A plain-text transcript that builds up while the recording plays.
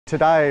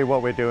Today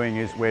what we're doing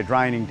is we're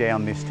draining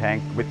down this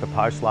tank with the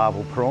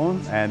post-larval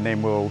prawns, and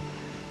then we'll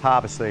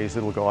harvest these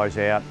little guys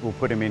out. We'll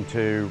pack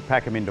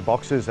them into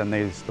boxes, and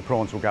the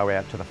prawns will go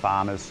out to the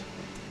farmers.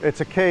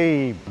 It's a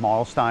key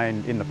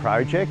milestone in the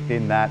project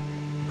in that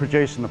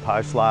producing the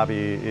post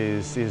larvae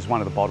is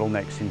one of the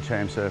bottlenecks in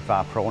terms of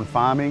prawn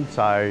farming.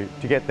 So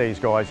to get these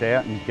guys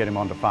out and get them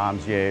onto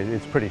farms, yeah,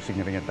 it's a pretty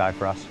significant day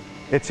for us.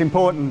 It's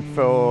important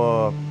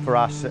for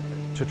us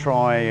to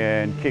try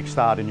and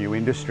kickstart a new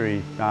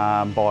industry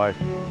by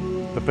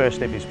the first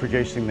step is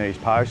producing these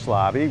post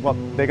larvae.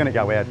 They're going to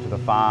go out to the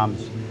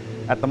farms.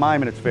 At the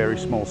moment it's very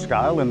small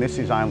scale, and this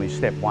is only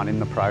step one in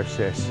the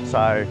process.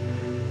 So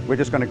we're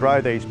just going to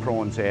grow these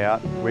prawns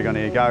out. We're going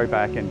to go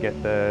back and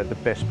get the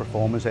best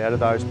performers out of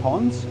those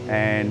ponds,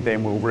 and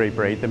then we'll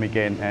rebreed them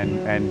again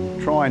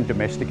and try and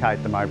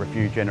domesticate them over a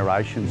few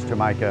generations to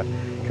make a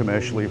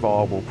commercially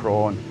viable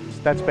prawn.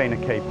 That's been a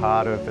key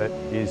part of it,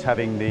 is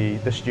having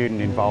the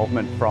student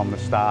involvement from the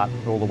start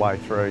all the way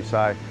through.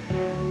 So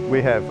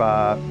we have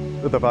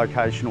the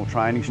vocational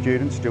training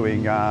students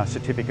doing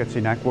certificates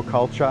in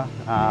aquaculture,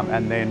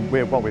 and then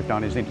what we've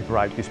done is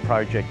integrate this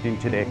project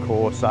into their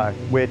course. So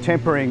we're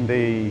tempering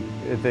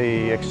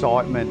the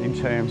excitement in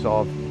terms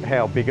of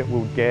how big it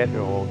will get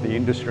or the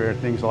industry and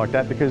things like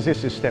that, because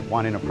this is step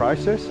one in a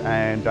process,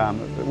 and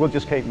we'll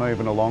just keep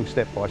moving along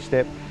step by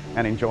step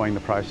and enjoying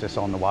the process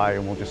on the way,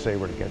 and we'll just see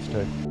where it gets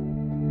to.